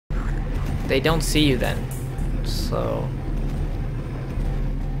they don't see you then. So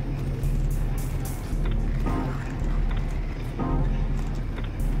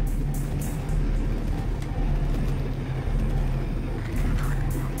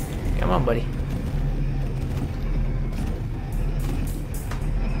come on, buddy.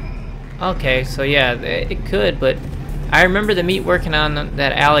 Okay, so yeah, it could, but I remember the meat working on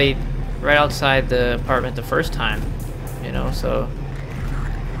that alley right outside the apartment the first time, you know, so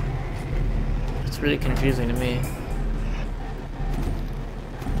it's really confusing to me.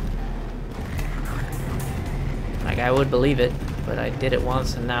 Like, I would believe it, but I did it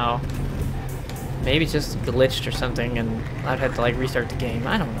once and now maybe it's just glitched or something and I'd have to like restart the game.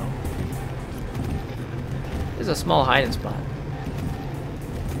 I don't know. There's a small hiding spot.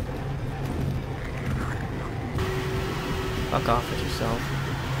 Fuck off with yourself.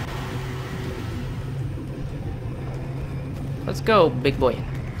 Let's go, big boy.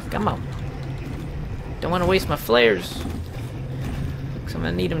 Come on. Don't want to waste my flares. Cause I'm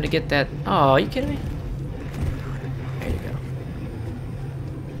gonna need them to get that. Oh, are you kidding me? There you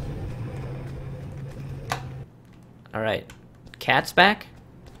go. Alright. Cat's back?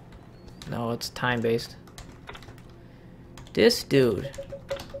 No, it's time-based. This dude.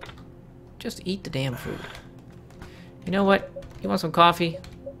 Just eat the damn food. You know what? You want some coffee?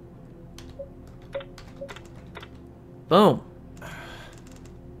 Boom.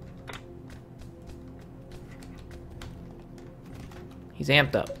 He's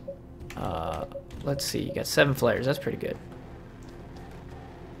amped up. Let's see. You got 7 flares. That's pretty good.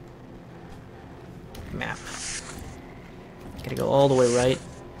 Map. Gotta go all the way right.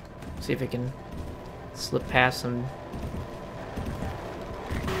 See if I can slip past some.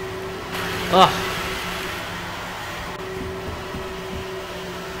 Ugh.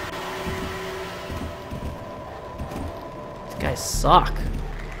 Guys suck.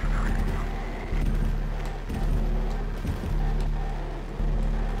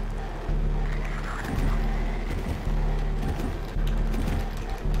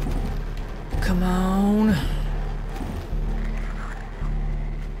 Come on.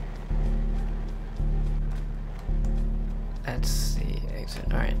 That's the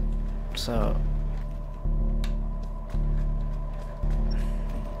exit. All right. So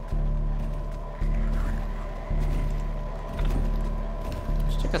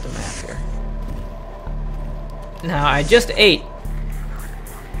check out the map here. Now, I just ate.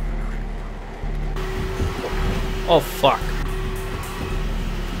 Oh, fuck.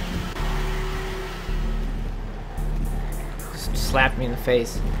 Just slapped me in the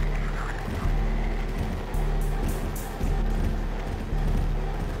face.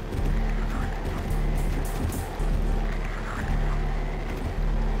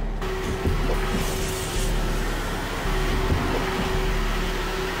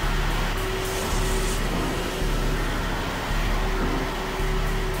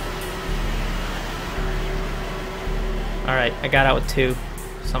 Alright, I got out with 2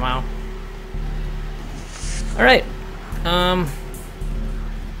 somehow. Alright.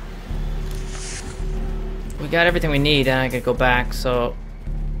 We got everything we need, and I could go back, so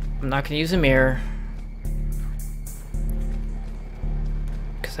I'm not gonna use a mirror.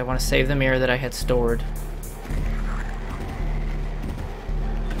 Because I want to save the mirror that I had stored.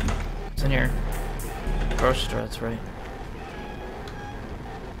 It's in here. Grocery store, that's right.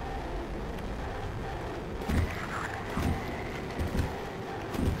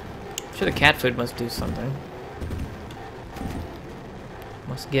 Sure, the cat food must do something.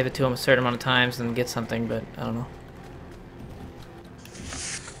 Must give it to him a certain amount of times and get something, but I don't know.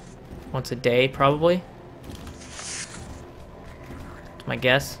 Once a day, probably. That's my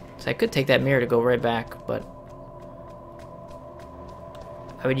guess. So I could take that mirror to go right back, but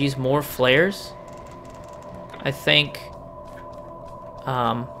I would use more flares. I think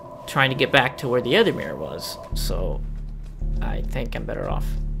trying to get back to where the other mirror was. So I think I'm better off.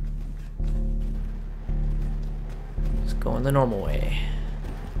 Let's go in the normal way.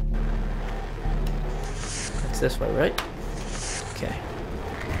 It's this way, right? Okay.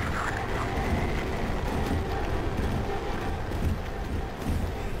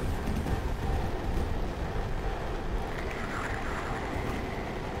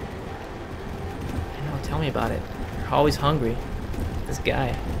 I know, tell me about it. You're always hungry. This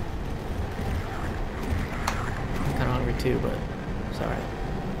guy. I'm kind of hungry too, but it's alright.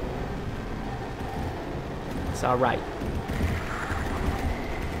 It's alright.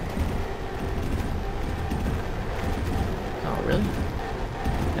 Oh, really? I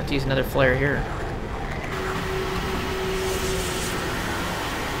have to use another flare here.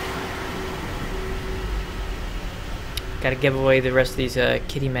 Gotta give away the rest of these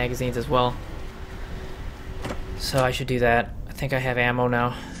kitty magazines as well. So I should do that. I think I have ammo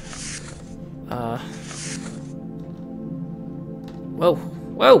now. Whoa,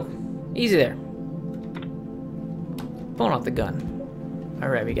 whoa! Easy there. Pulling out the gun.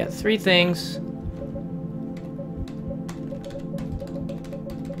 Alright, we got 3 things.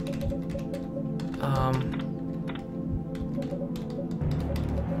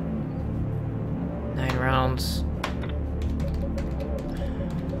 Nine rounds.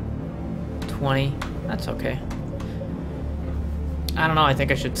 20. That's okay. I don't know, I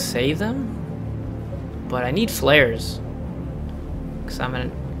think I should save them. But I need flares. Because I'm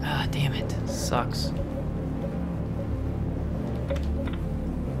in... Ah, damn it. Sucks.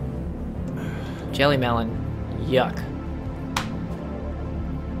 Jelly melon. Yuck.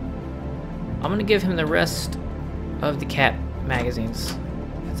 I'm gonna give him the rest of the cat magazines,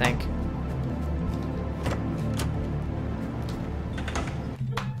 I think.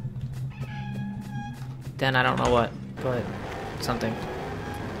 Then I don't know what, but something.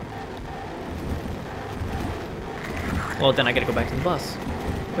 Well, then I gotta go back to the bus,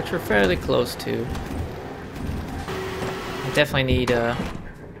 which we're fairly close to. I definitely need to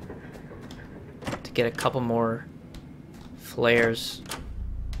get a couple more flares.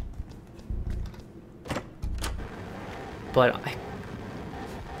 But I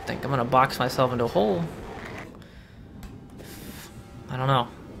think I'm gonna box myself into a hole. I don't know.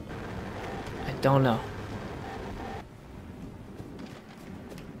 I don't know.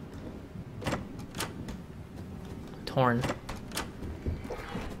 Torn.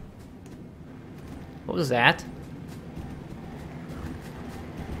 What was that?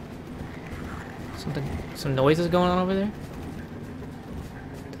 Some noises going on over there?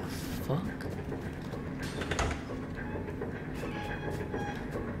 The fuck?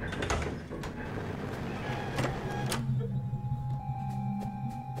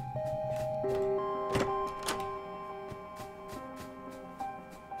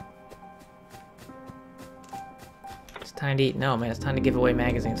 It's time to eat. No, man, it's time to give away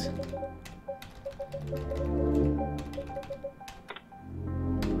magazines.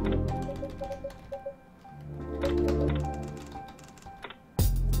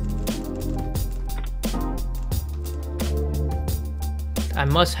 I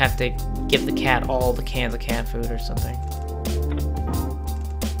must have to give the cat all the cans of cat food or something.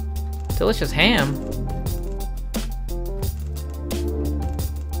 Delicious ham.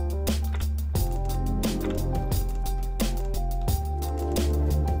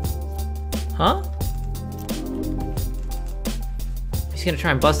 Huh? He's gonna try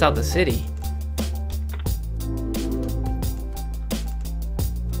and bust out the city.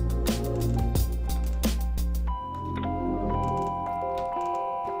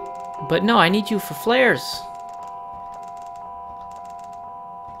 But no, I need you for flares.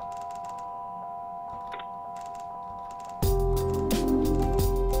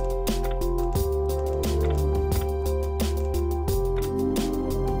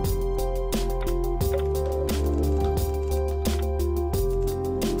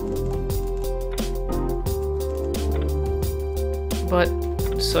 But,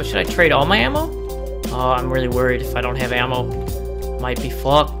 so should I trade all my ammo? Oh, I'm really worried if I don't have ammo. I might be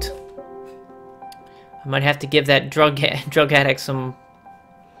fucked. I might have to give that drug addict some...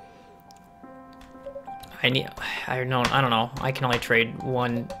 I don't know. I can only trade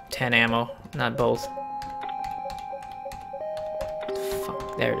 110 ammo, not both.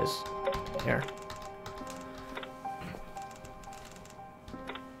 Fuck, there it is. There.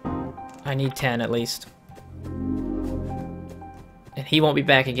 I need 10 at least. And he won't be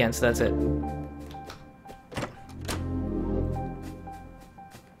back again, so that's it.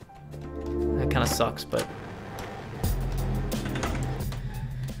 That kind of sucks, but...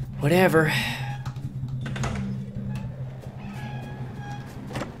 whatever.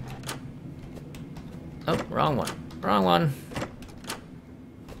 Oh, wrong one. Wrong one.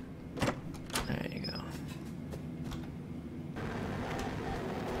 There you go.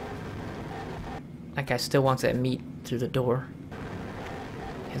 That guy still wants that meat through the door.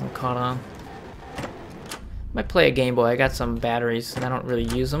 He hasn't caught on. Might play a Game Boy. I got some batteries and I don't really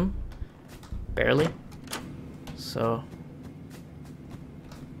use them. Barely. So...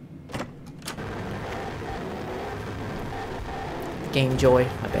 Game Joy,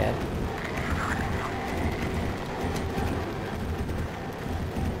 my bad.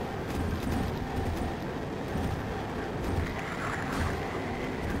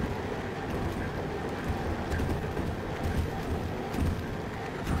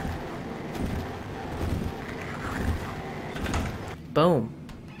 Boom.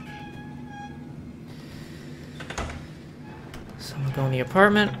 the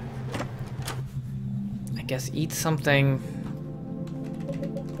apartment. I guess eat something.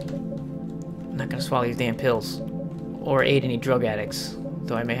 I'm not gonna swallow these damn pills. Or aid any drug addicts.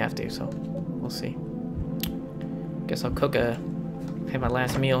 Though I may have to, so we'll see. Guess I'll have my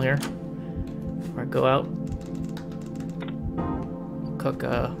last meal here. Before I go out. Cook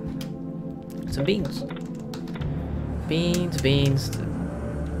some beans. Beans.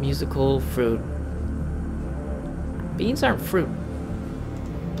 Musical fruit. Beans aren't fruit.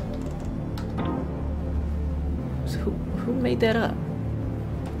 So who made that up?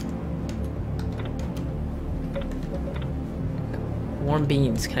 Warm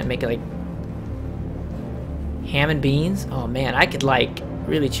beans. Can I make it like ham and beans? Oh man, I could like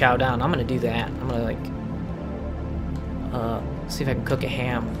really chow down. I'm gonna do that. I'm gonna like see if I can cook a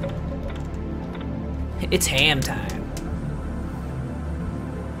ham. It's ham time.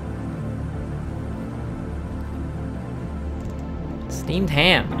 Steamed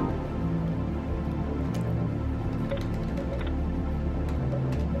ham.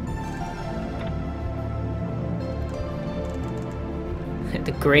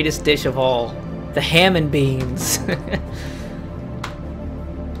 The greatest dish of all. The ham and beans.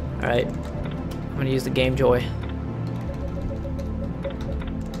 Alright. I'm gonna use the Game Joy.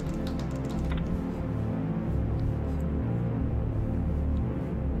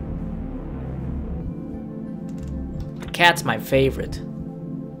 The cat's my favorite.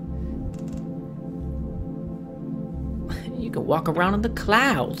 You can walk around in the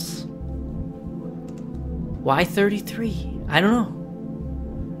clouds. Why 33? I don't know.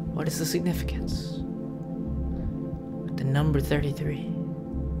 What is the significance? The number 33.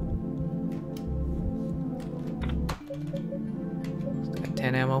 Got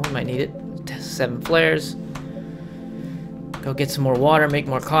 10 ammo, we might need it. 7 flares. Go get some more water, make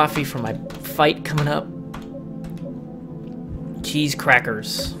more coffee for my fight coming up. Cheese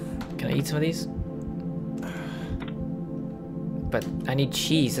crackers. Can I eat some of these? But I need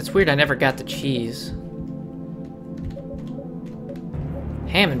cheese. That's weird, I never got the cheese.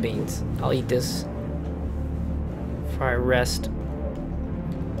 Ham and beans. I'll eat this before I rest.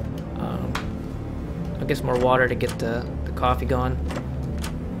 I'll get some more water to get the coffee going.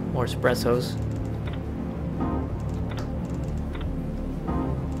 More espressos.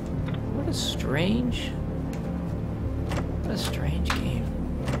 What a strange game.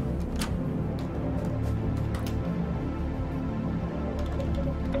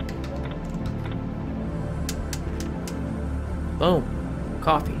 Boom.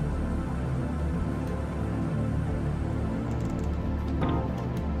 Coffee.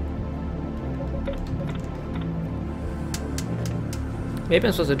 Maybe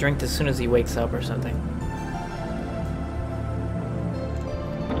I'm supposed to drink this as soon as he wakes up or something.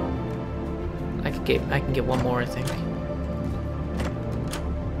 I can get one more, I think.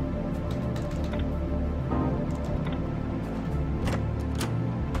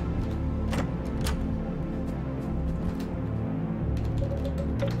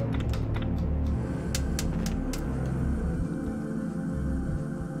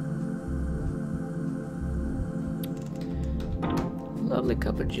 Lovely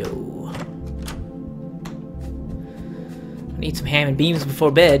cup of joe. I'm gonna eat some ham and beans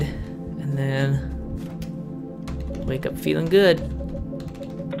before bed, and then wake up feeling good.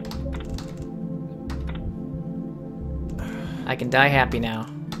 I can die happy now,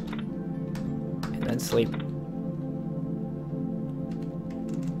 and then sleep.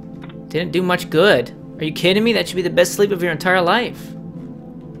 Didn't do much good. Are you kidding me? That should be the best sleep of your entire life.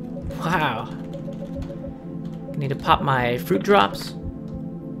 Wow. I need to pop my fruit drops.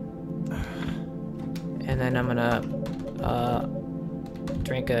 And then I'm gonna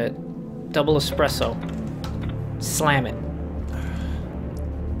drink a double espresso. Slam it.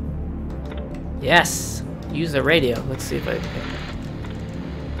 Yes! Use the radio. Let's see if I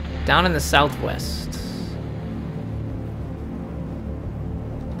can. Down in the southwest.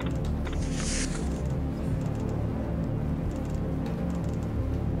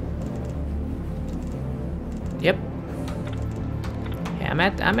 Yep. Yeah, I'm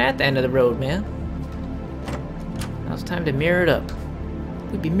at the end of the road, man. Now it's time to mirror it up.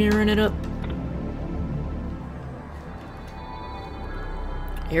 We'd be mirroring it up.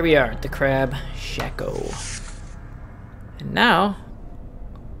 Here we are at the Crab Shacko. And now,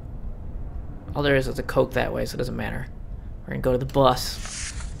 all there is a Coke that way, so it doesn't matter. We're gonna go to the bus.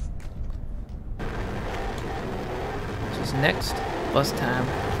 Which is next. Bus time.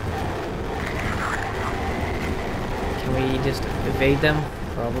 Can we just evade them?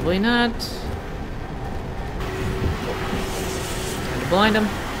 Probably not. Time to blind them.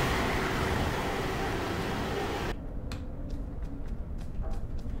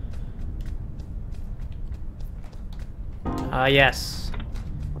 Ah, yes.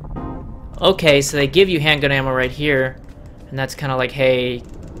 Okay, so they give you handgun ammo right here, and that's kind of like, hey,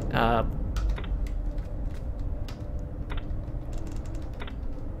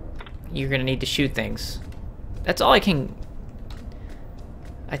 you're gonna need to shoot things. That's all I can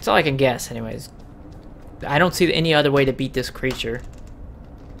guess, anyways. I don't see any other way to beat this creature.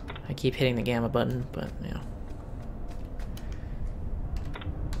 I keep hitting the gamma button, but, you know.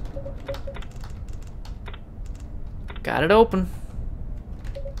 Got it open.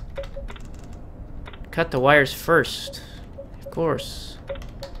 Cut the wires first. Of course.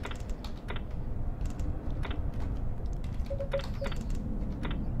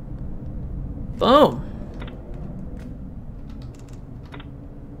 Boom!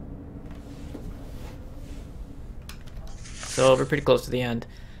 So we're pretty close to the end.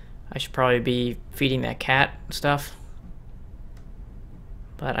 I should probably be feeding that cat stuff.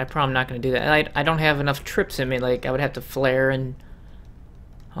 But I'm probably not going to do that. I don't have enough trips in me. Like, I would have to flare and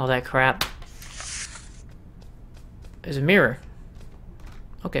all that crap. There's a mirror.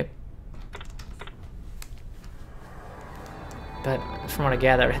 Okay. But from what I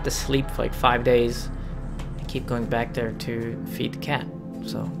gather, I would have to sleep for like 5 days and keep going back there to feed the cat.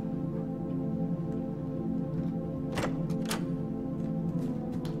 So.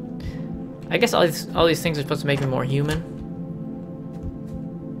 I guess all these things are supposed to make me more human.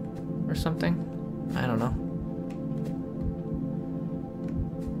 Or something. I don't know.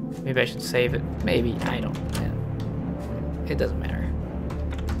 Maybe I should save it. Maybe. I don't. It doesn't matter.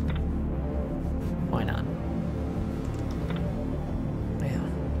 Why not? Yeah.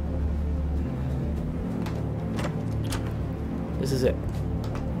 This is it.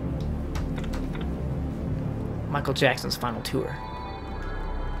 Michael Jackson's final tour.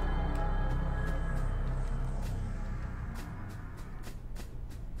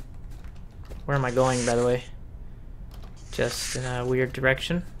 Where am I going, by the way? Just in a weird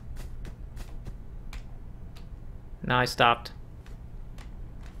direction. Now I stopped.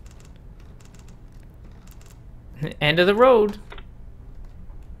 End of the road.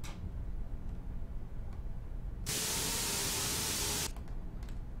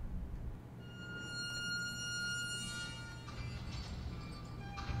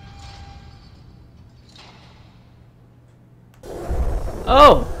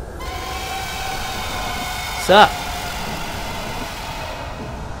 Oh! What's up?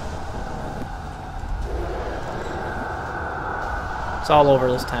 It's all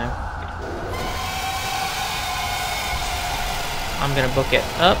over this time. I'm gonna book it.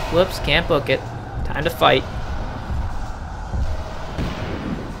 Oh, whoops, can't book it. Time to fight.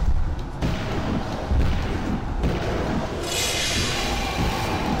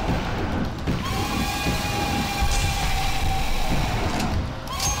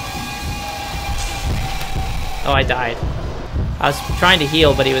 Oh, I died. I was trying to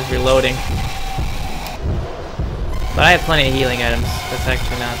heal, but he was reloading. But I have plenty of healing items. That's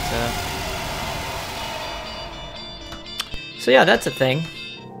actually not, So yeah, that's a thing.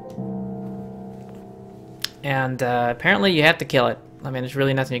 And apparently you have to kill it. I mean, there's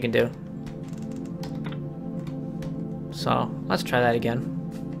really nothing you can do. So, let's try that again.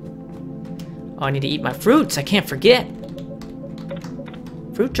 Oh, I need to eat my fruits. I can't forget.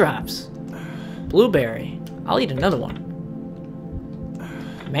 Fruit drops. Blueberry. I'll eat another one.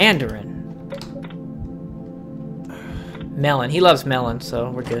 Mandarin. Melon. He loves melon, so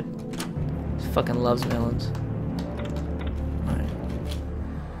we're good. He fucking loves melons. Alright.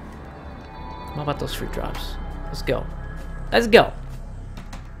 How about those fruit drops? Let's go. Let's go.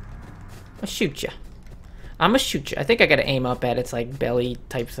 I'll shoot ya. I'ma shoot ya. I think I gotta aim up at its like belly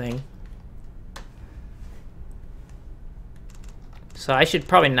type thing. So I should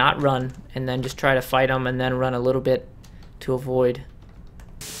probably not run and then just try to fight him and then run a little bit to avoid.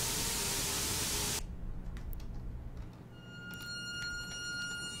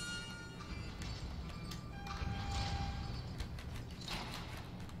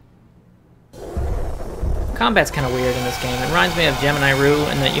 Combat's kind of weird in this game. It reminds me of Gemini Rue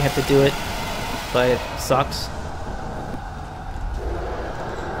in that you have to do it, but it sucks.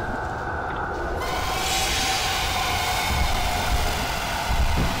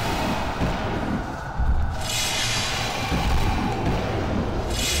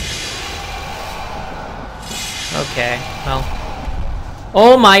 Okay, well.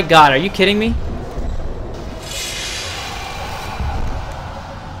 Oh my god, are you kidding me?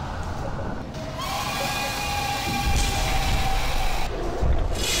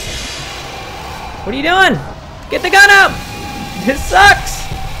 What are you doing? Get the gun up! This sucks!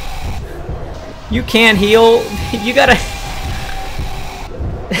 You can't heal. You gotta...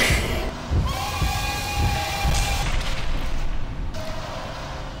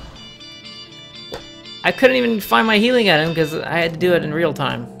 I couldn't even find my healing item because I had to do it in real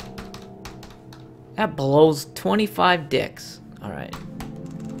time. That blows 25 dicks. Alright.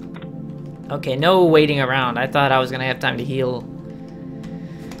 Okay, no waiting around. I thought I was gonna have time to heal.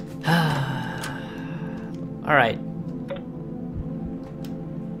 Alright.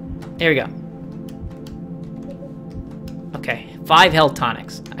 There we go. Okay, 5 health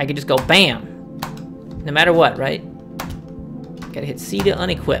tonics. I could just go BAM! No matter what, right? Gotta hit C to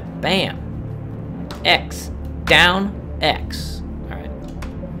unequip. BAM! X. Down. X. Alright.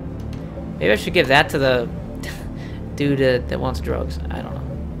 Maybe I should give that to the dude that wants drugs. I don't know.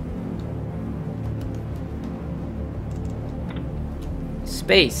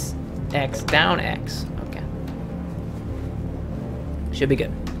 Space. X. Down. X. Okay. Should be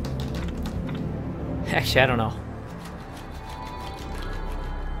good. Actually, I don't know.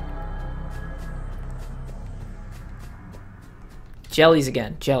 Jellies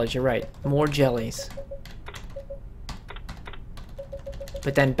again. Jellies, you're right. More jellies.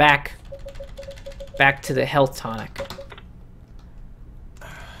 But then back to the health tonic.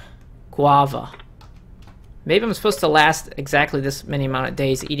 Guava. Maybe I'm supposed to last exactly this many amount of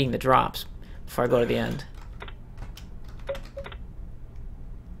days eating the drops before I go to the end.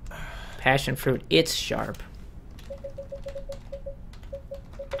 Passion fruit. It's sharp.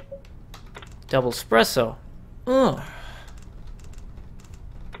 Double espresso. Ugh.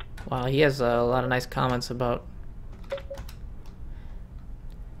 Wow, he has a lot of nice comments about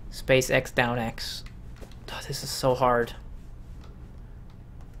space X down X. Oh, this is so hard.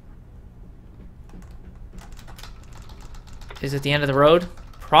 Is it the end of the road?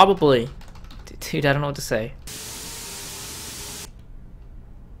 Probably. Dude, I don't know what to say.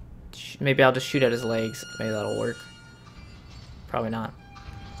 Maybe I'll just shoot at his legs. Maybe that'll work. Probably not.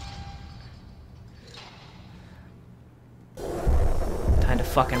 Time to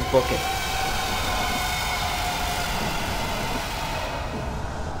fucking book it.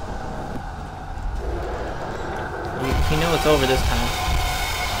 You know it's over this time.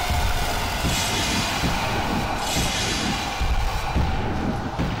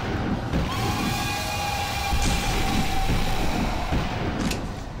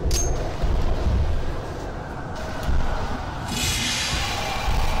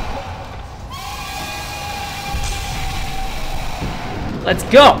 Let's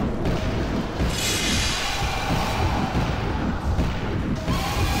go!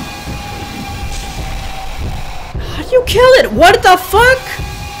 How do you kill it? What the fuck?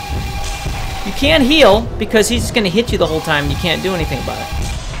 You can't heal because he's just gonna hit you the whole time and you can't do anything about it.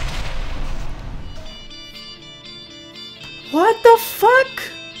 What the fuck?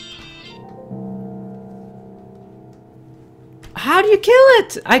 How do you kill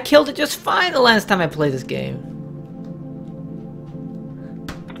it? I killed it just fine the last time I played this game.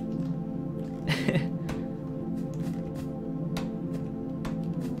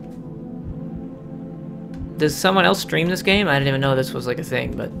 Does someone else stream this game? I didn't even know this was like a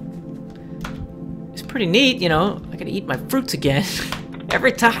thing, but it's pretty neat, you know. I can eat my fruits again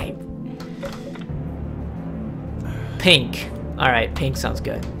every time. Pink. Alright, pink sounds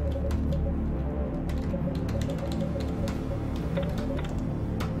good.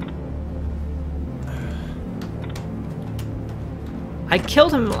 I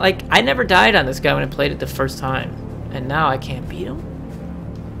killed him, like, I never died on this guy when I played it the first time. And now I can't beat him?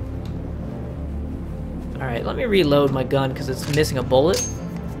 Alright, let me reload my gun because it's missing a bullet.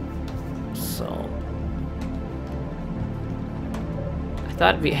 So... I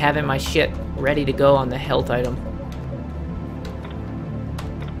thought I'd be having my shit ready to go on the health item.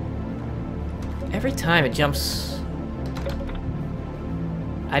 Every time it jumps...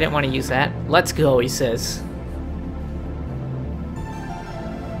 I didn't want to use that. Let's go, he says.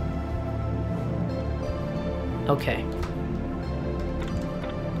 Okay.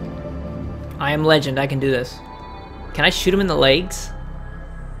 I am legend, I can do this. Can I shoot him in the legs?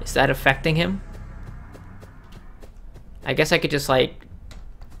 Is that affecting him? I guess I could just like...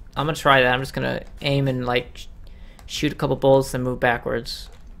 I'm gonna try that. I'm just gonna aim and like shoot a couple bullets then move backwards.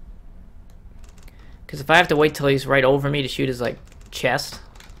 Because if I have to wait till he's right over me to shoot his like chest,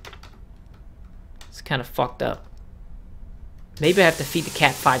 it's kind of fucked up. Maybe I have to feed the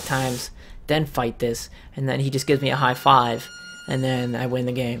cat 5 times, then fight this, and then he just gives me a high five, and then I win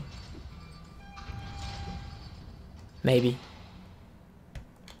the game. Maybe.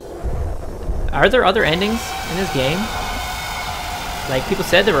 Are there other endings in this game? Like, people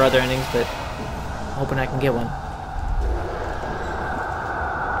said there were other endings, but I'm hoping I can get one.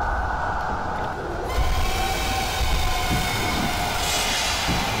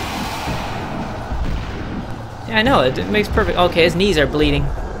 Yeah, I know, it makes perfect... Okay, his knees are bleeding.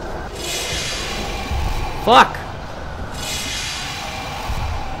 Fuck!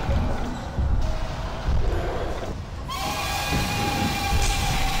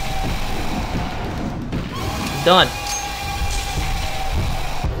 Done.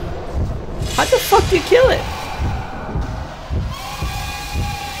 How the fuck do you kill it?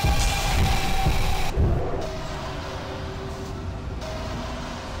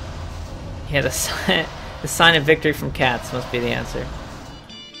 Yeah, the sign of victory from cats must be the answer.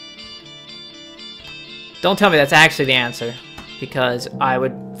 Don't tell me that's actually the answer, because I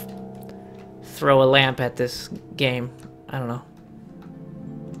would throw a lamp at this game. I don't know.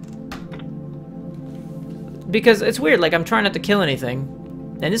 Because it's weird, like I'm trying not to kill anything,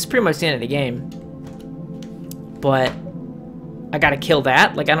 and this is pretty much the end of the game. But I gotta kill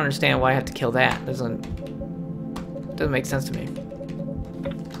that? Like I don't understand why I have to kill that. Doesn't make sense to me.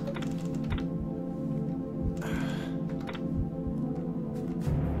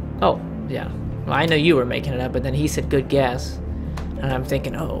 Oh, yeah. Well, I know you were making it up, but then he said good guess. And I'm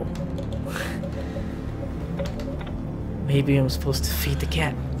thinking, oh. Maybe I'm supposed to feed the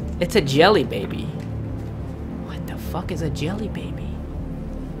cat. It's a jelly baby. What the fuck is a jelly baby?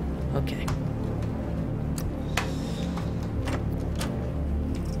 Okay.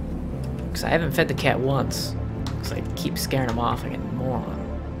 Because I haven't fed the cat once. Because I keep scaring him off like a moron.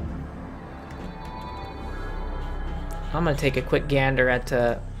 I'm going to take a quick gander at...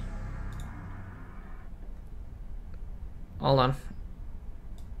 Hold on.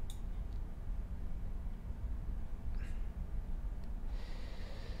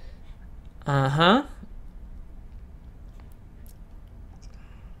 Uh-huh.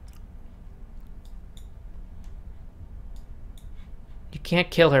 You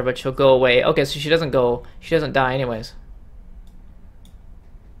can't kill her, but she'll go away. Okay, so she doesn't die anyways.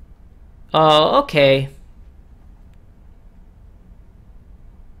 Oh, okay.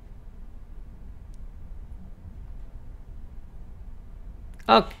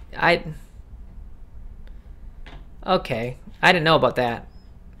 Oh, okay. I didn't know about that.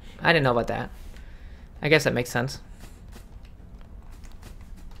 I guess that makes sense.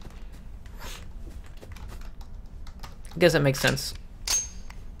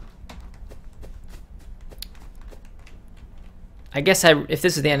 I guess if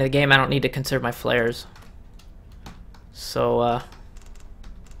this is the end of the game, I don't need to conserve my flares. So,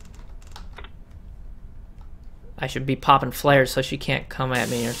 I should be popping flares so she can't come at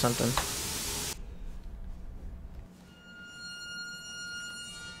me or something.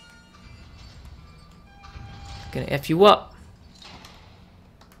 Gonna F you up.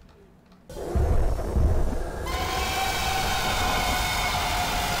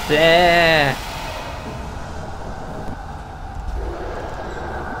 Bleh.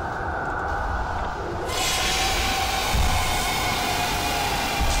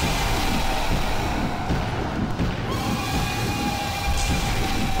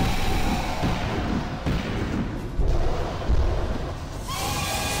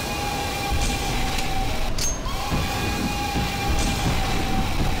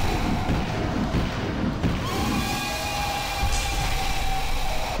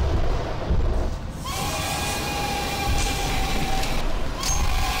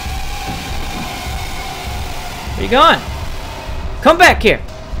 Where you going? Come back here!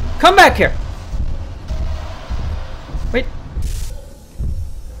 Come back here! Wait.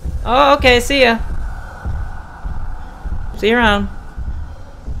 Oh, okay, see ya. See you around.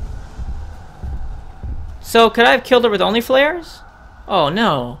 So, could I have killed her with only flares? Oh,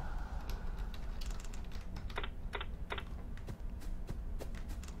 no.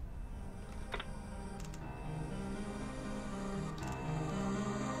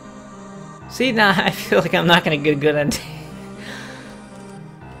 See, now I feel like I'm not gonna get a good ending.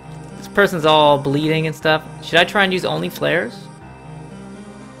 This person's all bleeding and stuff. Should I try and use only flares?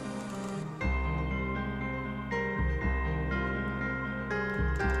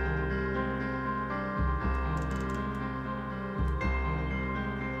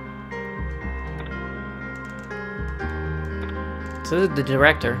 So this is the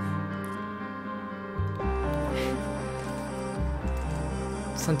director.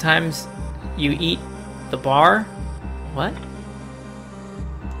 Sometimes you eat the bar? What?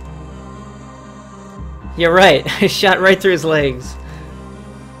 Yeah, right. I shot right through his legs.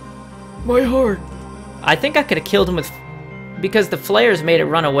 My heart. I think I could have killed him with... Because the flares made it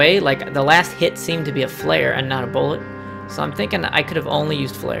run away. Like, the last hit seemed to be a flare and not a bullet. So I'm thinking I could have only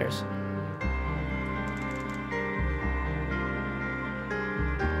used flares.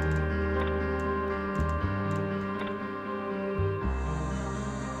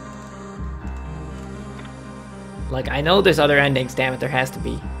 Like, I know there's other endings, damn it, there has to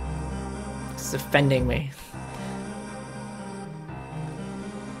be. It's offending me.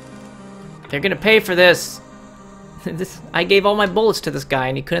 They're gonna pay for this. I gave all my bullets to this guy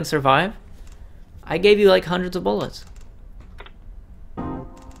and he couldn't survive. I gave you like hundreds of bullets.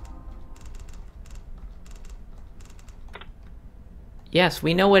 Yes,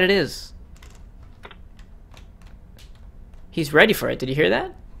 we know what it is. He's ready for it. Did you hear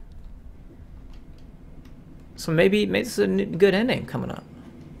that? So maybe this is a good ending coming up.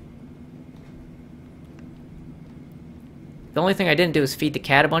 The only thing I didn't do is feed the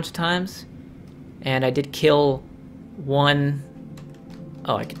cat a bunch of times. And I did kill one...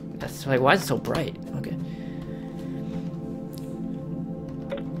 Oh, that's like, why is it so bright? Okay.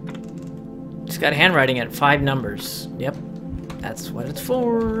 Just got handwriting at 5 numbers. Yep. That's what it's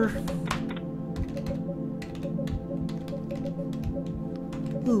for.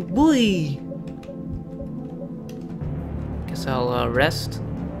 Oh boy. Guess I'll rest.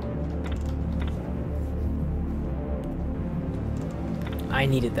 I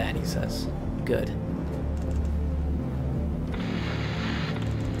needed that, he says. Good.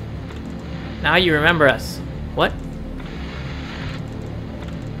 Now you remember us. What?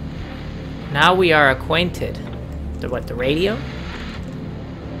 Now we are acquainted. The what? The radio?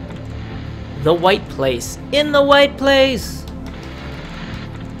 The White Place. In the White Place!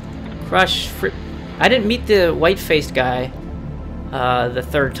 Crush I didn't meet the white-faced guy the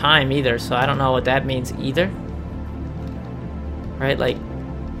 3rd time either, so I don't know what that means either. Right, like...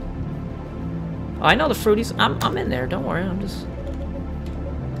 Oh, I know the fruities. I'm in there, don't worry, I'm just...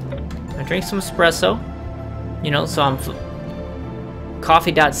 I drink some espresso. You know, so I'm...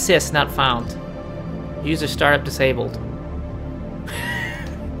 Coffee.sys not found. User startup disabled.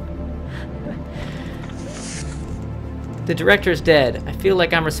 The director is dead. I feel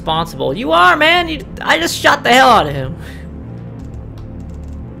like I'm responsible. You are, man! I just shot the hell out of him.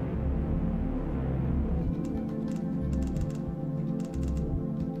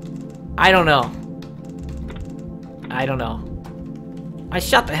 I don't know. I don't know. I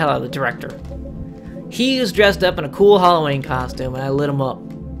shot the hell out of the director. He was dressed up in a cool Halloween costume and I lit him up.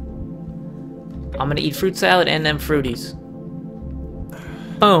 I'm gonna eat fruit salad and them fruities.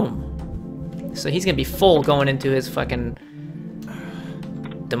 Boom. So he's gonna be full going into his fucking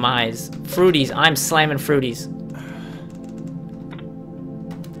demise. Fruities. I'm slamming fruities.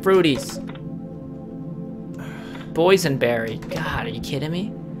 Fruities. Boysenberry. God, are you kidding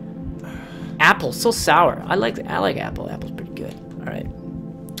me? Apple, so sour. I like apple. Apple's pretty good. All right.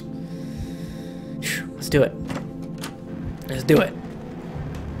 Let's do it. Let's do it.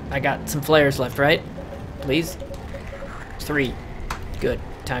 I got some flares left, right? Please. 3. Good.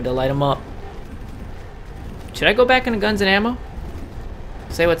 Time to light them up. Should I go back into guns and ammo?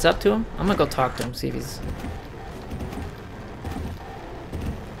 Say what's up to him? I'm gonna go talk to him, see if he's...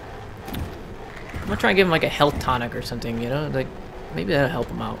 I'm gonna try and give him like a health tonic or something, you know? Like, maybe that'll help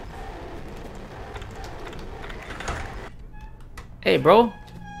him out. Hey, bro.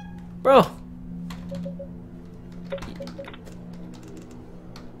 Bro.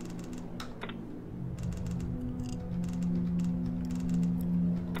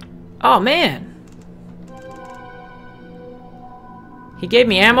 Oh, man. He gave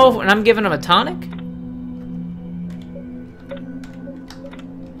me ammo and I'm giving him a tonic?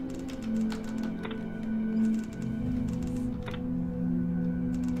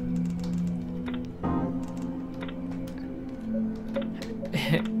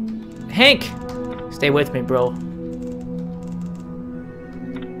 Hank! Stay with me, bro.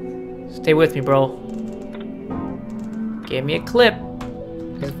 Stay with me, bro. Give me a clip.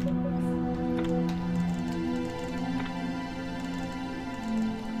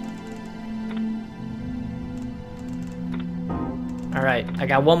 Alright, I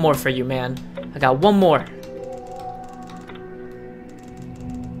got one more for you, man. I got one more.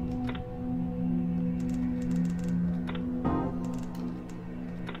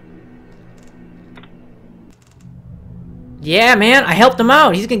 Yeah, man, I helped him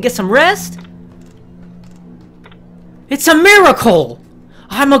out. He's gonna get some rest. It's a miracle!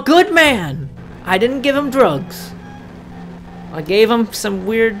 I'm a good man. I didn't give him drugs. I gave him some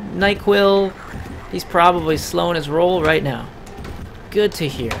weird NyQuil. He's probably slowing his roll right now. Good to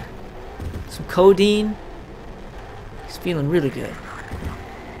hear. Some codeine. He's feeling really good.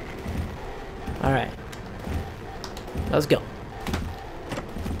 Alright. Let's go.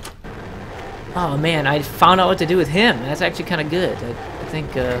 Oh man, I found out what to do with him. That's actually kind of good. I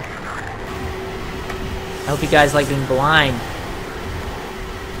think, I hope you guys like being blind.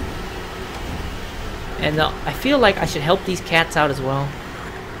 And I feel like I should help these cats out as well.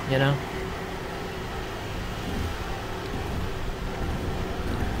 You know?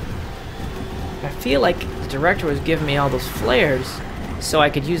 I feel like the director was giving me all those flares so I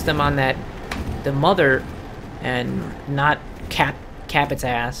could use them on the mother and not cap its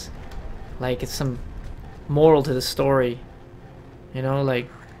ass. Like it's some moral to the story. You know, like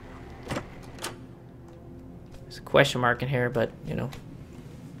there's a question mark in here, but you know.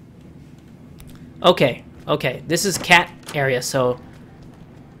 Okay, this is cat area, so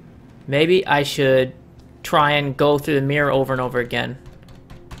maybe I should try and go through the mirror over and over again.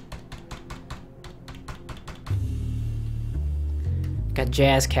 Got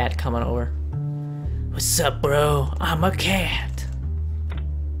Jazz Cat coming over. What's up, bro? I'm a cat.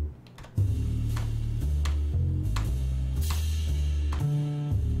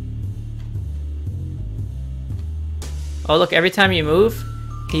 Oh, look, every time you move,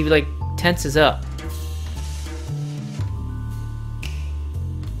 he like tenses up.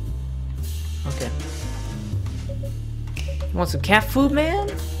 Okay. You want some cat food, man?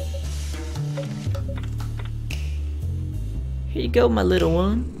 Here you go, my little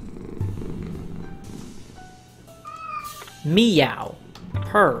one. Meow.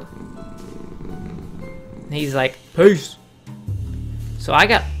 Purr. And he's like, peace. So I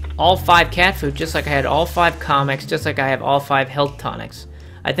got all 5 cat food, just like I had all 5 comics, just like I have all 5 health tonics.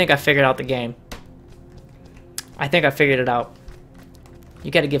 I think I figured out the game. I think I figured it out.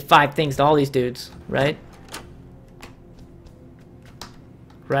 You gotta give 5 things to all these dudes, right?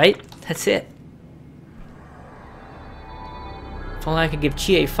 Right? That's it. If only I could give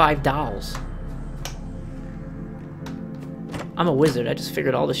Chie 5 dolls. I'm a wizard. I just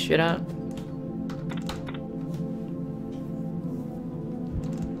figured all this shit out.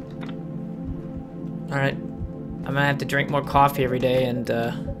 Alright. I'm gonna have to drink more coffee every day and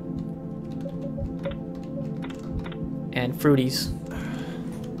fruities.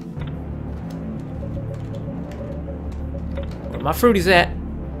 Where my fruities at?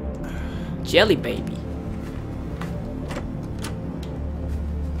 Jelly baby.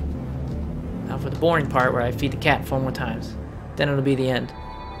 Now for the boring part where I feed the cat 4 more times. Then it'll be the end.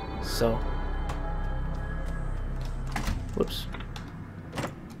 So. Whoops.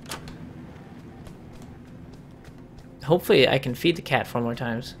 Hopefully I can feed the cat 4 more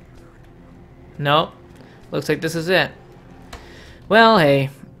times. No. Looks like this is it. Well, hey.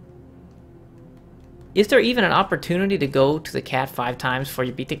 Is there even an opportunity to go to the cat 5 times before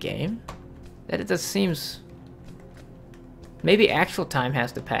you beat the game? That it just seems... Maybe actual time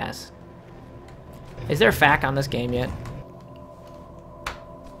has to pass. Is there a FAQ on this game yet?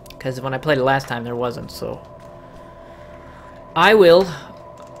 Because when I played it last time, there wasn't, so... I will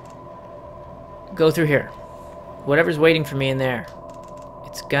go through here. Whatever's waiting for me in there.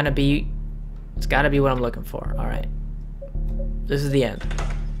 It's gotta be what I'm looking for. Alright. This is the end.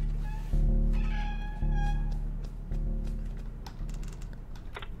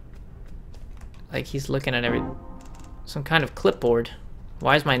 Like he's looking at some kind of clipboard.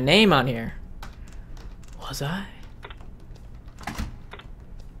 Why is my name on here? Was I?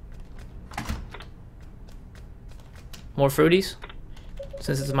 More fruities?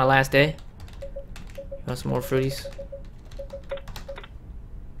 Since it's my last day. You want some more fruities?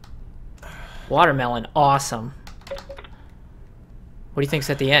 Watermelon, awesome. What do you think's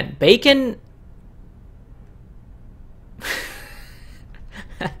at the end? Bacon?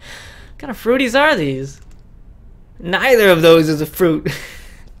 What kind of fruities are these? Neither of those is a fruit.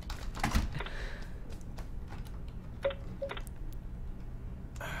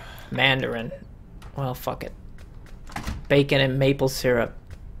 Mandarin. Well, fuck it. Bacon and maple syrup.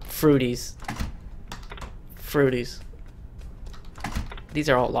 Fruities. Fruities. These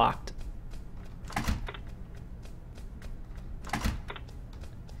are all locked.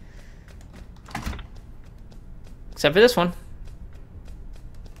 Except for this one.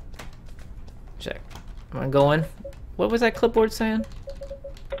 Check. I'm gonna go in. What was that clipboard saying?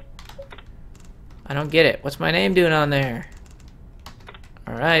 I don't get it. What's my name doing on there?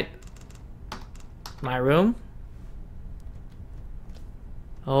 Alright. My room?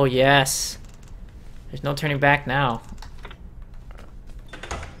 Oh, yes. There's no turning back now.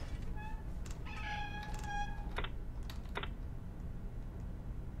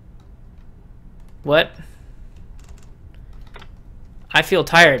 What? I feel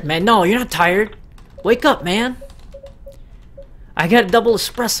tired. Man, no, you're not tired. Wake up, man. I got a double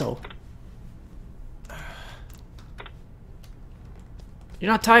espresso.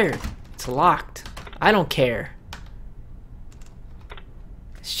 You're not tired. It's locked. I don't care.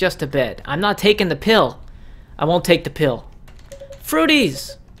 It's just a bed. I'm not taking the pill. I won't take the pill.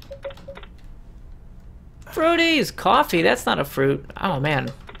 Fruities! Fruities! Coffee, that's not a fruit. Oh,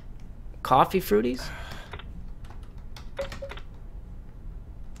 man. Coffee fruities?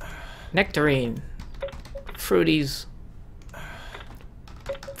 Nectarine. Fruities.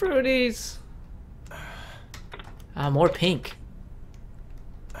 Fruities. More pink.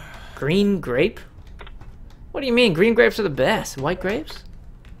 Green grape? What do you mean? Green grapes are the best. White grapes?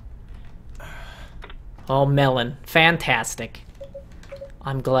 Oh, melon. Fantastic.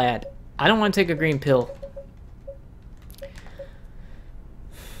 I'm glad. I don't want to take a green pill.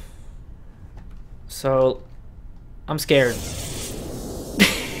 So, I'm scared.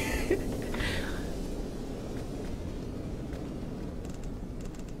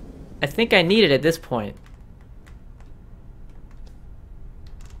 I think I need it at this point.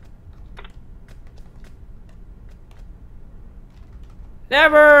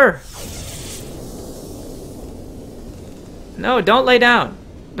 Never! No, don't lay down.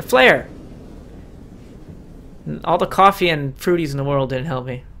 The flare. All the coffee and fruities in the world didn't help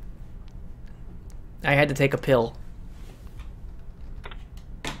me. I had to take a pill.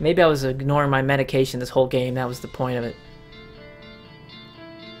 Maybe I was ignoring my medication this whole game. That was the point of it.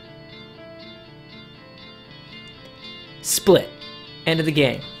 Split. End of the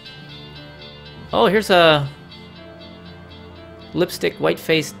game. Oh, here's a lipstick,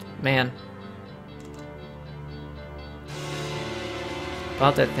 white-faced man.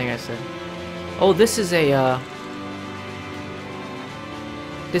 About that thing I said. Oh, this is a,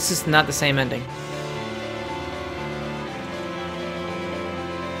 this is not the same ending.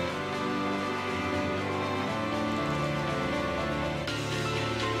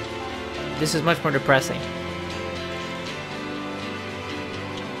 This is much more depressing.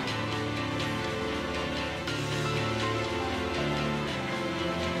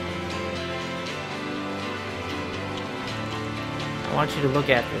 I want you to look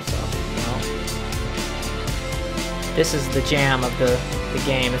at yourself, you know? This is the jam of the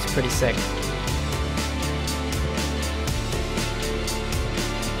game. It's pretty sick.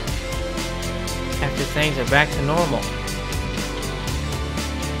 After things are back to normal.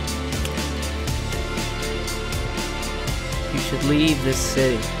 You should leave this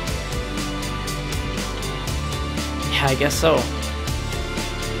city. Yeah, I guess so.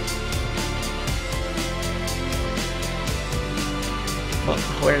 Well,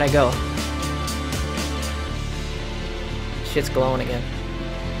 where did I go? Shit's glowing again.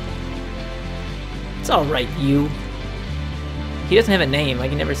 It's alright, you. He doesn't have a name.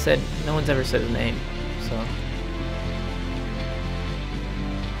 Like, he never said... No one's ever said his name, so...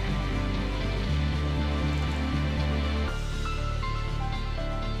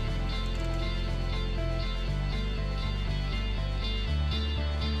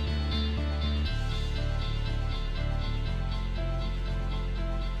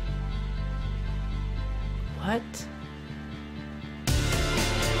 What?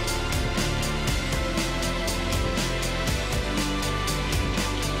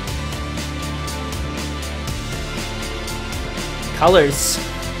 Colors.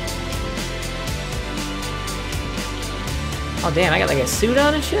 Oh damn, I got like a suit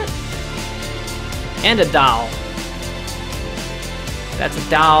on and shit? And a doll. That's a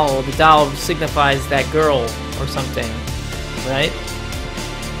doll. The doll signifies that girl or something, right?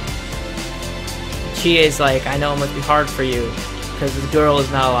 Chie's like, I know it must be hard for you, because the girl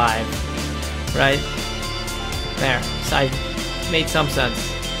is not alive. Right? There. So I made some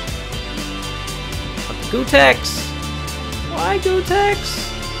sense. But the Gootecks! Why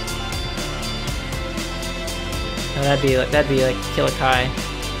Gootecks? No, that'd be like Killer Kai.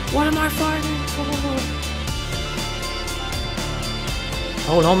 What am I fighting for?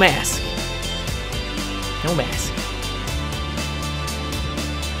 Oh, no mask. No mask.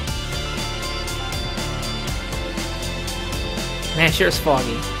 Man, sure is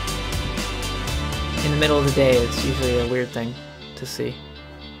foggy. In the middle of the day, it's usually a weird thing to see.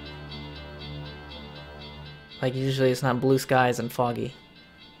 Like, usually it's not blue skies and foggy.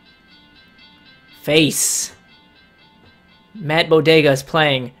 Face! Matt Bodega is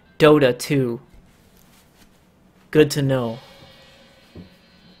playing Dota 2. Good to know.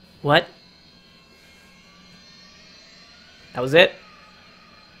 What? That was it?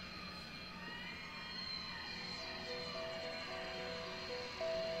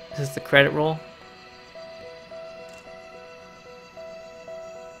 Is this the credit roll?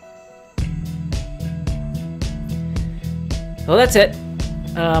 Well, that's it.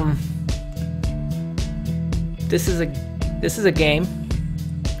 This is a game.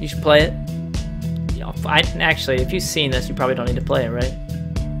 You should play it. You know, actually, if you've seen this, you probably don't need to play it, right?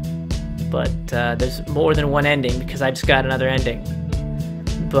 But there's more than one ending because I just got another ending.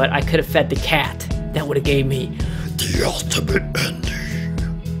 But I could have fed the cat. That would have gave me the ultimate ending.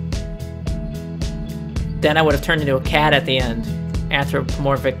 Then I would have turned into a cat at the end,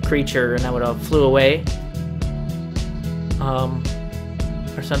 anthropomorphic creature and I would have flew away.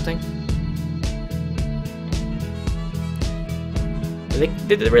 Or something.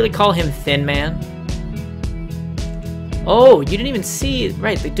 Did they really call him Thin Man? Oh, you didn't even see it.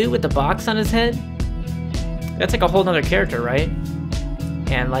 Right, the dude with the box on his head? That's like a whole nother character, right?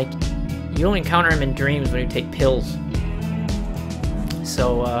 And like, you only encounter him in dreams when you take pills.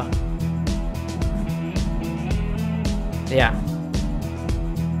 So, yeah.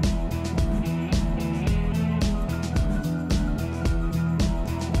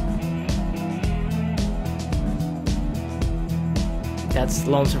 That's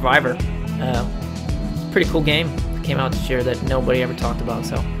Lone Survivor. Pretty cool game. It came out this year that nobody ever talked about,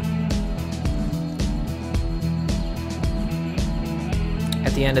 so.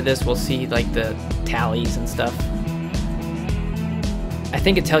 At the end of this, we'll see like the tallies and stuff. I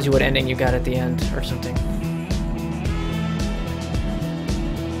think it tells you what ending you got at the end or something.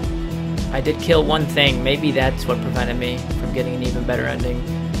 I did kill one thing. Maybe that's what prevented me from getting an even better ending.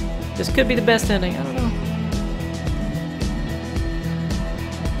 This could be the best ending. I don't know.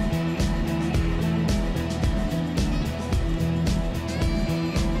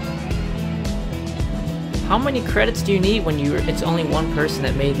 How many credits do you need when it's only one person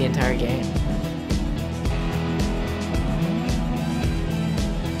that made the entire game?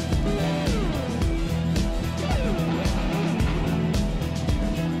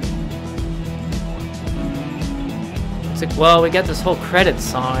 It's like, well, we got this whole credits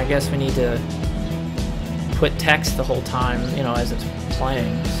song. I guess we need to put text the whole time, you know, as it's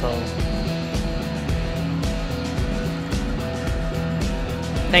playing, so.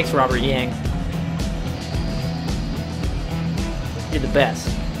 Thanks, Robert Yang. You're the best.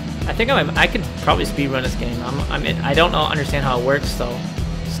 I think I could probably speedrun this game. I don't understand how it works though.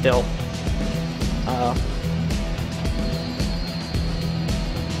 Still.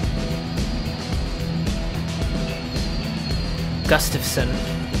 Gustafson.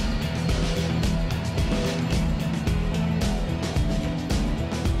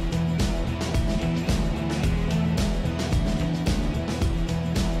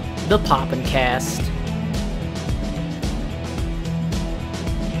 The Poppin' Cast.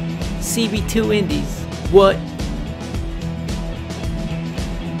 CB2 Indies. What?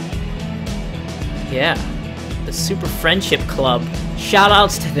 Yeah. The Super Friendship Club.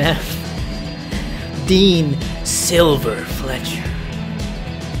 Shoutouts to them. Dean Silver Fletcher.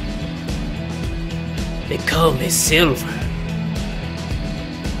 They call me Silver.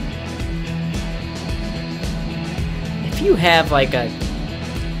 If you have like a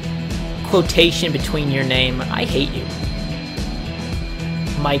quotation between your name, I hate you.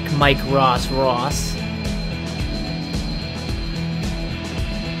 Mike Ross.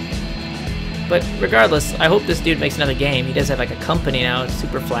 But regardless, I hope this dude makes another game. He does have like a company now. It's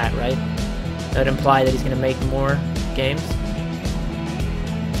Super Flat, right? That would imply that he's gonna make more games.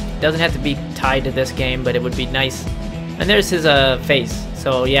 Doesn't have to be tied to this game, but it would be nice. And there's his face.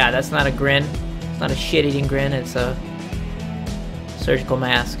 So yeah, that's not a grin. It's not a shit-eating grin. It's a surgical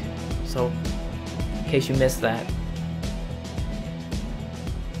mask. So, in case you missed that.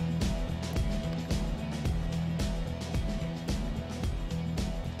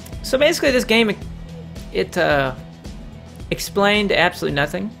 So basically this game, it explained absolutely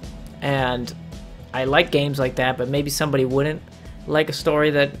nothing, and I like games like that, but maybe somebody wouldn't like a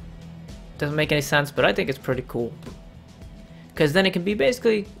story that doesn't make any sense, but I think it's pretty cool. Because then it can be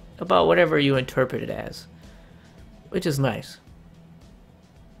basically about whatever you interpret it as, which is nice.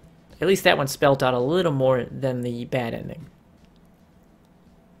 At least that one spelled out a little more than the bad ending.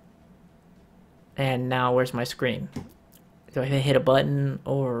 And now where's my screen? Do I hit a button,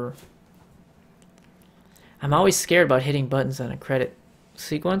 or... I'm always scared about hitting buttons on a credit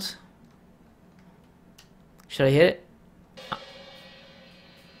sequence. Should I hit it?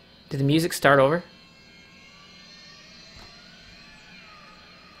 Did the music start over?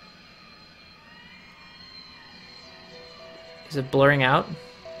 Is it blurring out?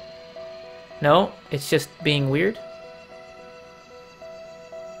 No, it's just being weird.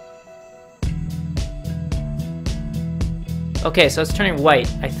 Okay, so it's turning white,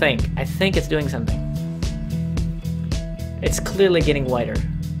 I think. I think it's doing something. It's clearly getting whiter.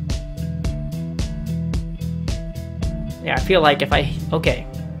 Yeah, I feel like if I... Okay.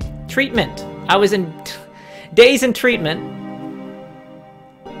 Treatment. I was in... days in treatment.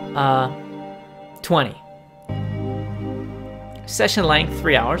 20. Session length,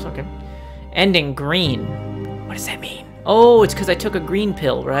 3 hours, okay. Ending green. What does that mean? Oh, it's because I took a green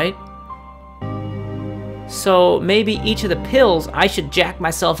pill, right? So maybe each of the pills, I should jack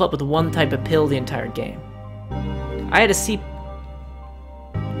myself up with one type of pill the entire game. I had to see...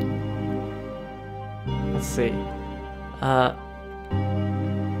 Let's see.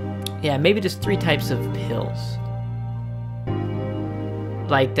 Yeah, maybe just 3 types of pills.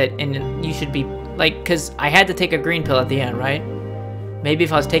 Like that, and you should be, like, because I had to take a green pill at the end, right? Maybe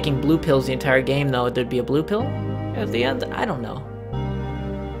if I was taking blue pills the entire game, though, there'd be a blue pill at the end? I don't know.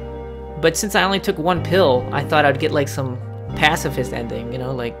 But since I only took 1 pill, I thought I'd get, like, some pacifist ending, you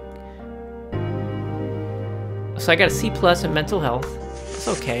know, like... So I got a C+ in mental health. It's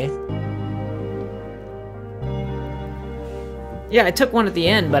okay. Yeah, I took 1 at the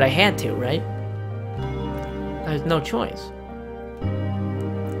end, but I had to, right? There's no choice.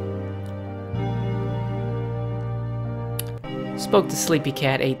 Spoke to Sleepy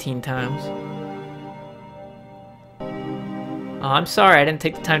Cat 18 times. Oh, I'm sorry, I didn't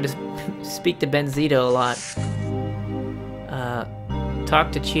take the time to speak to Benzito a lot.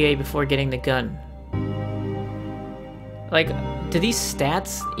 Talk to Chie before getting the gun. Like, do these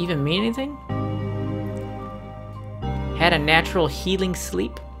stats even mean anything? Had a natural healing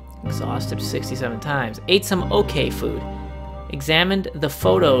sleep. Exhausted 67 times. Ate some okay food. Examined the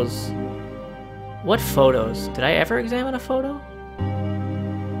photos. What photos? Did I ever examine a photo?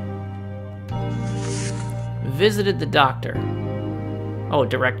 Visited the doctor. Oh,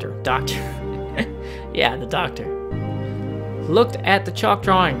 director. Doctor. Yeah, the doctor. Looked at the chalk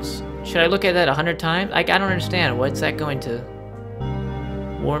drawings. Should I look at that 100 times? I don't understand. What's that going to...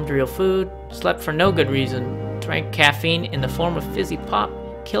 Warmed real food. Slept for no good reason. Drank caffeine in the form of fizzy pop.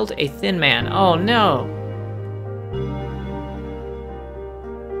 Killed a thin man. Oh, no.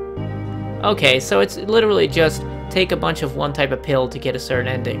 Okay, so it's literally just take a bunch of one type of pill to get a certain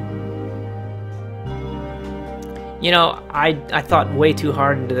ending. You know, I thought way too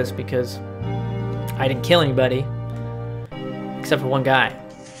hard into this because I didn't kill anybody. Except for 1 guy.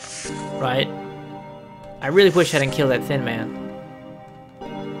 Right? I really wish I didn't kill that thin man.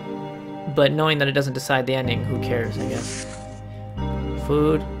 But knowing that it doesn't decide the ending, who cares, I guess.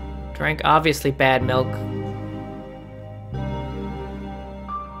 Food. Drank obviously bad milk.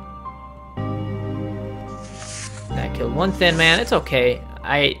 That killed 1 thin man. It's okay.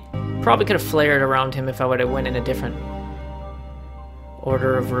 I probably could have flared around him if I would have went in a different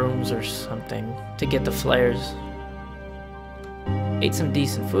order of rooms or something to get the flares. Ate some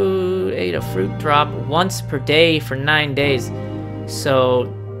decent food. Ate a fruit drop once per day for 9 days. So,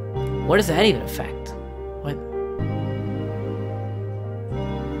 what does that even affect? What?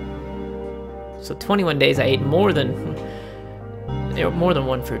 So 21 days I ate more than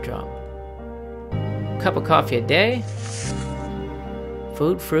 1 fruit drop. Cup of coffee a day.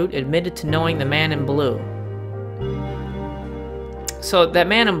 Food, fruit, admitted to knowing the man in blue. So that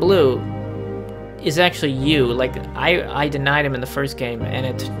man in blue is actually you. Like, I denied him in the first game,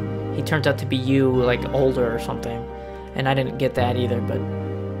 and he turns out to be you, like, older or something. And I didn't get that either, but...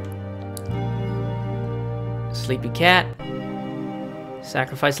 Sleepy Cat.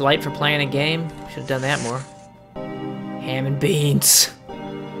 Sacrifice light for playing a game. Should have done that more. Ham and beans.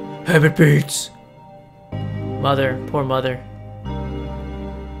 Ham and beans. Mother, poor mother.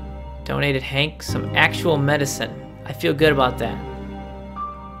 Donated Hank some actual medicine. I feel good about that.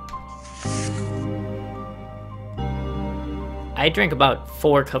 I drink about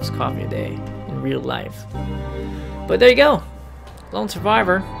 4 cups of coffee a day in real life. But there you go. Lone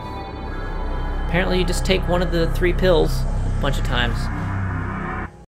survivor. Apparently you just take one of the 3 pills a bunch of times.